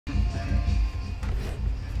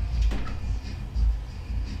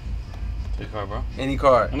Pick card, bro. Any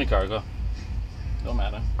card. Any card, go. Don't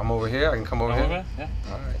matter. I'm over here. I can come over here. Over? Yeah.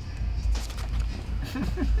 All right.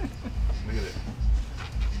 Look at it.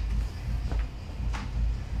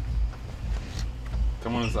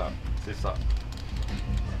 Come on stop. Say stop.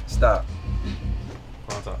 Stop.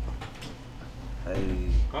 Come on top. Hey.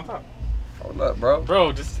 Come on top. Hold up, bro.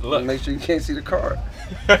 Bro, just look. Make sure you can't see the card.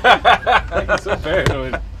 You're so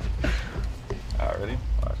paranoid. Alright, ready?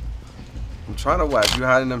 Watch. I'm trying to watch. You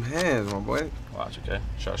hiding them hands, my boy. Watch, okay?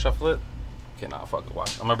 Shuffle it. Okay, nah, fuck it.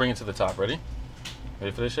 Watch. I'm gonna bring it to the top. Ready?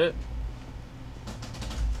 Ready for this shit?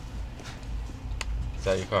 Is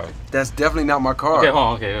that your card? That's definitely not my card. Okay, hold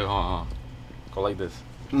on. Okay, hold on. Go like this.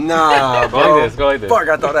 Nah, go bro. like this. Go like this. Fuck,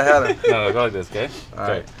 I thought I had it. No, go like this, okay? All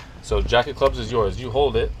Okay. right. So Jack of Clubs is yours. You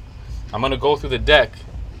hold it. I'm gonna go through the deck,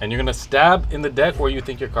 and you're gonna stab in the deck where you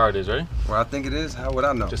think your card is. Ready? Where I think it is? How would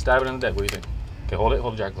I know? Just stab it in the deck. What do you think? Okay, hold it.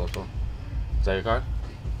 Hold Jack of Clubs. Hold. Is that your card?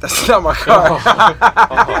 That's not my card.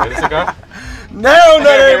 Is this your card? No,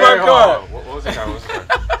 that ain't my card. What was your card?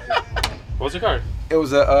 What was your card? It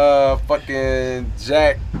was a fucking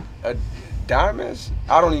Jack, a diamonds.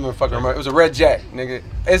 I don't even fucking remember. It was a red Jack, nigga.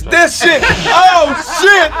 It's this shit. Oh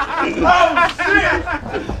shit. Oh shit.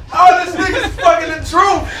 Oh, this nigga's fucking the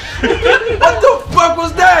truth. What the fuck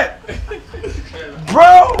was that,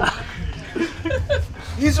 bro?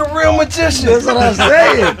 He's a real magician. That's what I'm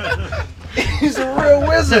saying. He's a real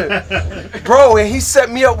wizard, bro, and he set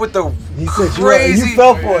me up with the crazy. You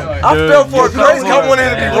fell for it. I fell for it crazy. I wanted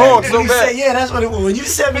it to be wrong so bad. Said, yeah, that's what it was. When you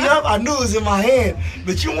set me up, I knew it was in my hand,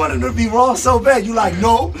 but you wanted it to be wrong so bad. You like,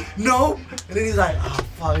 no, no, and then he's like, oh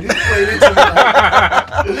fuck, this played into me.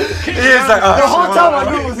 He's like, the whole time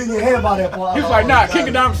I knew it was in your head about that part. He's like, nah, King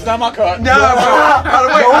of Diamonds is not my card. Nah, bro. By the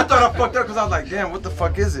way, I thought I fucked up because I was like, damn, what the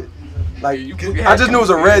fuck is it? Like, I just knew it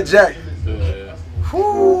was a red Jack. Yeah.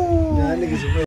 Whoo. Yeah, that nigga's a